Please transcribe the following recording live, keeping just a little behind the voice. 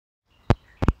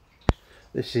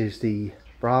This is the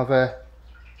Brava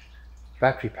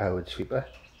battery powered sweeper.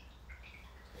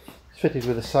 It's fitted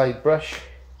with a side brush,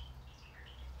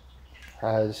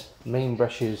 has main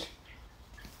brushes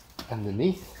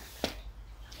underneath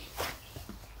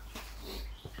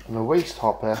and a waste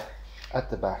hopper at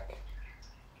the back.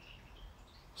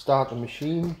 Start the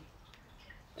machine,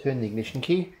 turn the ignition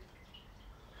key.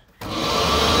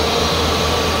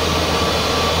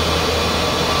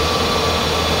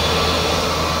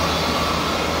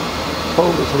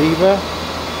 Pull this lever,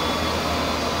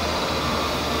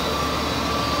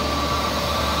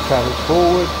 travels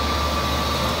forward,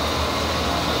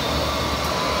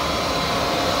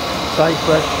 side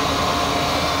brush,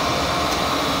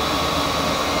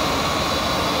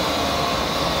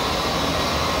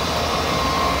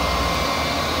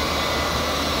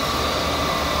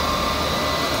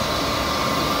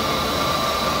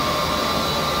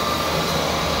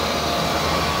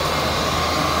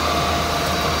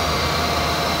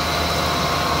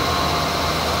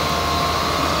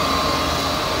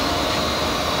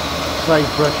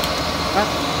 side brush up,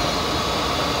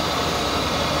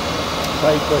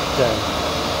 side brush down,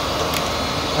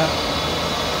 up.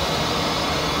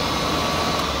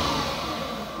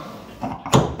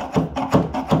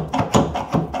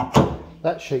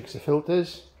 That shakes the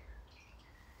filters.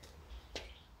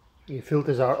 Your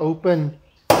filters are open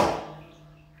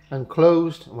and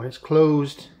closed, and when it's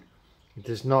closed it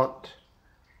does not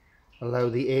allow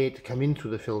the air to come in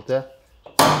through the filter.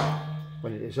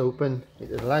 When it is open,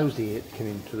 it allows the air to come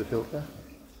in through the filter.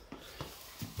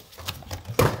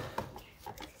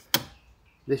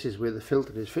 This is where the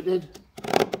filter is fitted.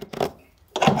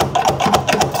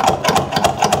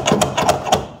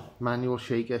 Manual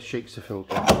shaker shakes the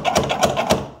filter.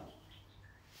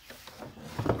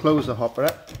 Close the hopper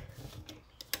up.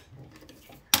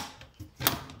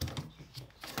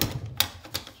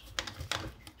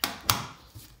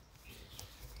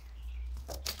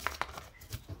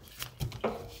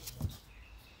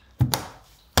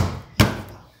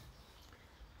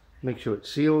 Make sure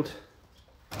it's sealed.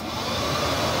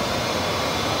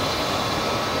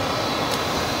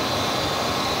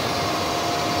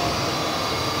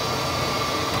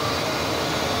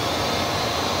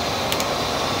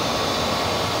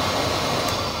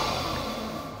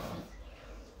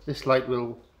 This light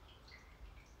will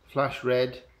flash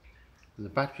red when the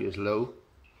battery is low.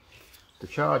 To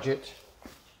charge it,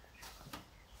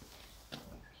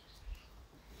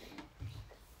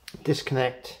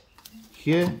 disconnect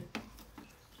here.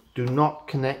 Do not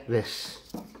connect this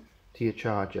to your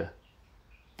charger.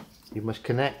 You must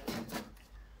connect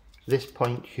this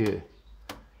point here.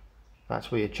 That's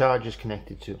where your charger is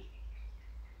connected to.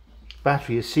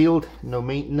 Battery is sealed, no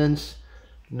maintenance.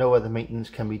 No other maintenance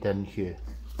can be done here.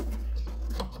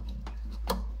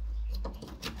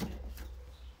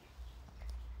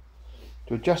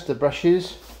 To adjust the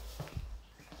brushes,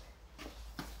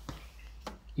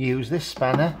 use this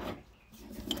spanner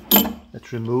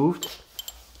that's removed.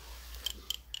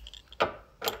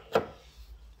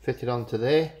 Fit it onto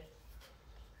there,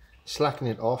 slacken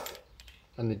it off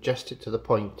and adjust it to the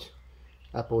point,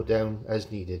 up or down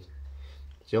as needed.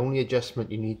 It's the only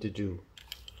adjustment you need to do.